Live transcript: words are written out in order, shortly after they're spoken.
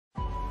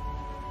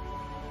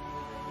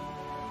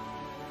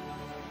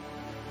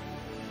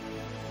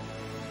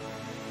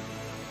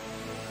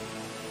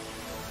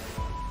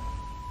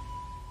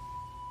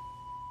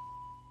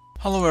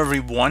Hello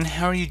everyone,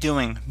 how are you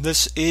doing?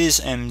 This is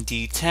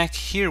MD Tech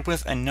here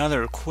with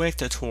another quick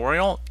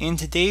tutorial. In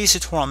today's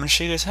tutorial, I'm going to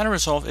show you guys how to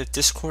resolve if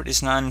Discord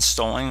is not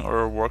installing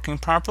or working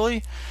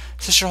properly.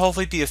 This should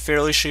hopefully be a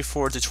fairly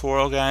straightforward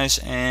tutorial, guys,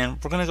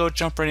 and we're going to go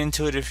jump right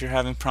into it. If you're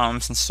having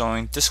problems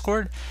installing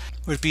Discord,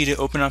 would be to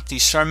open up the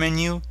start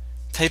menu,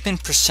 type in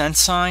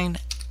 %,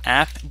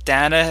 app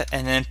data,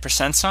 and then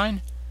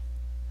 %.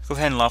 Go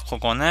ahead and left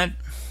click on that.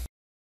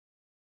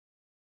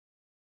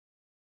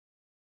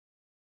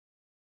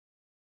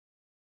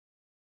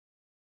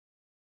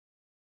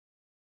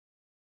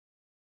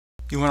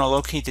 You want to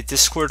locate the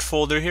Discord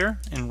folder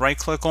here and right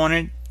click on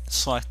it,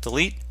 select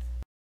delete.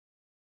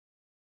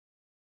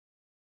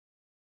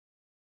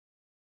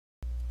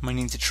 Might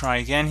need to try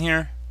again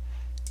here.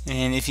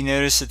 And if you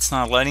notice it's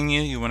not letting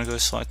you, you want to go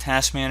select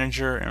Task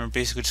Manager, and we're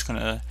basically just going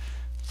to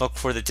look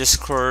for the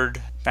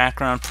Discord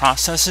background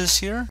processes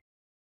here.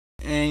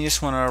 And you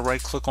just want to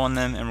right click on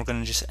them, and we're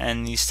going to just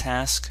end these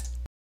tasks.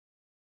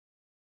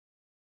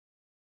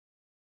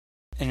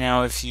 And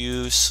now if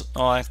you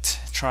select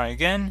try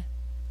again,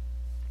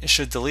 it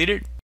should delete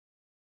it.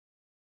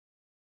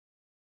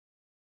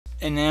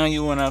 And now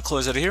you want to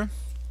close out of here.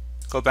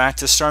 Go back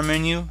to start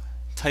menu,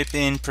 type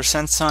in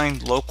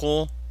 %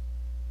 local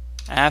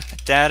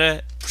app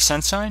data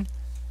 %. I'm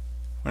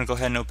going to go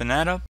ahead and open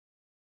that up.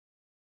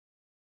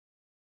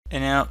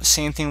 And now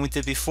same thing we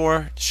did before.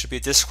 There should be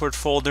a Discord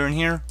folder in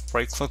here.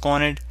 Right click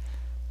on it,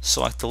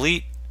 select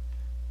delete.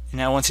 And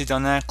now once you've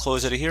done that,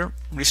 close out of here,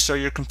 restart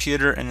your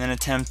computer, and then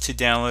attempt to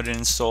download and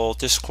install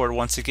Discord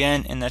once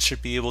again, and that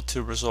should be able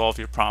to resolve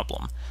your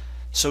problem.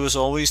 So as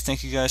always,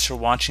 thank you guys for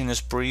watching this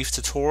brief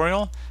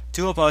tutorial.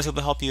 Do hope I was able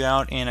to help you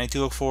out, and I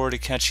do look forward to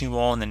catching you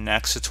all in the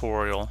next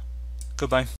tutorial. Goodbye.